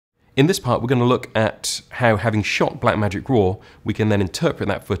In this part, we're going to look at how, having shot Blackmagic RAW, we can then interpret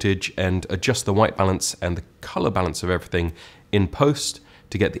that footage and adjust the white balance and the color balance of everything in post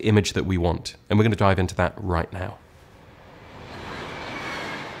to get the image that we want. And we're going to dive into that right now.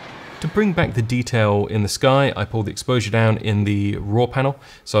 To bring back the detail in the sky, I pulled the exposure down in the RAW panel,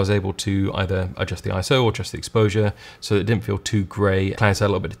 so I was able to either adjust the ISO or adjust the exposure so that it didn't feel too grey. Clouds had a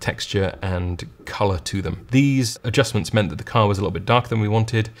little bit of texture and colour to them. These adjustments meant that the car was a little bit darker than we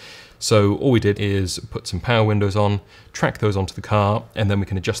wanted, so all we did is put some power windows on, track those onto the car, and then we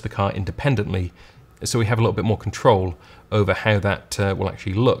can adjust the car independently so we have a little bit more control over how that will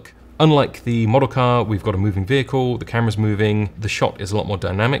actually look. Unlike the model car, we've got a moving vehicle, the camera's moving, the shot is a lot more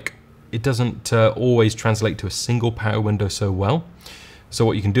dynamic. It doesn't always translate to a single power window so well. So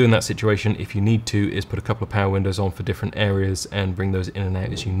what you can do in that situation, if you need to, is put a couple of power windows on for different areas and bring those in and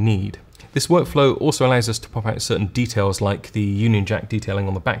out as you need. This workflow also allows us to pop out certain details like the Union Jack detailing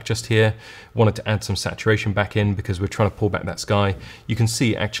on the back just here. Wanted to add some saturation back in because we're trying to pull back that sky. You can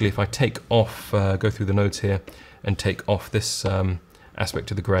see actually if I take off, go through the nodes here and take off this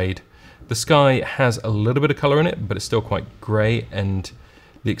aspect of the grade, the sky has a little bit of color in it, but it's still quite gray, and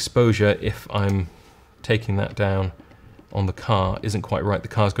the exposure, if I'm taking that down on the car, isn't quite right. The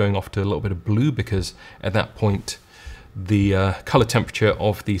car's going off to a little bit of blue because at that point the color temperature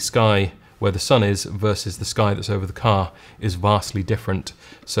of the sky where the sun is versus the sky that's over the car is vastly different.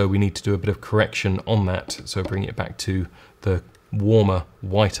 So we need to do a bit of correction on that, so bring it back to the warmer,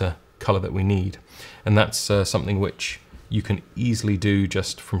 whiter color that we need. And that's something which you can easily do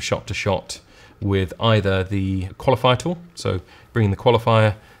just from shot to shot with either the qualifier tool, so bring in the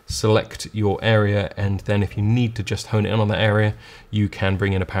qualifier, select your area, and then if you need to just hone it in on that area, you can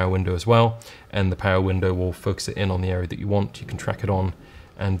bring in a power window as well, and the power window will focus it in on the area that you want. You can track it on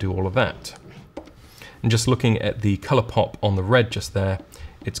and do all of that. And just looking at the color pop on the red just there,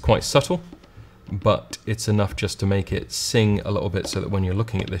 it's quite subtle, but it's enough just to make it sing a little bit so that when you're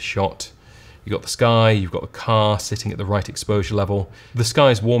looking at this shot, you've got the sky, you've got the car sitting at the right exposure level. The sky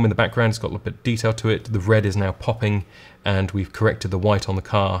is warm in the background, it's got a little bit of detail to it. The red is now popping, and we've corrected the white on the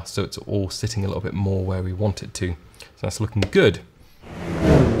car, so it's all sitting a little bit more where we want it to. So that's looking good.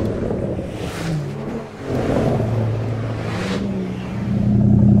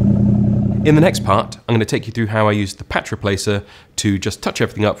 In the next part, I'm going to take you through how I use the patch replacer to just touch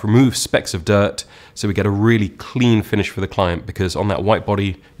everything up, remove specks of dirt, so we get a really clean finish for the client, because on that white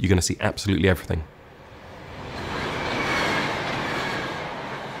body, you're going to see absolutely everything.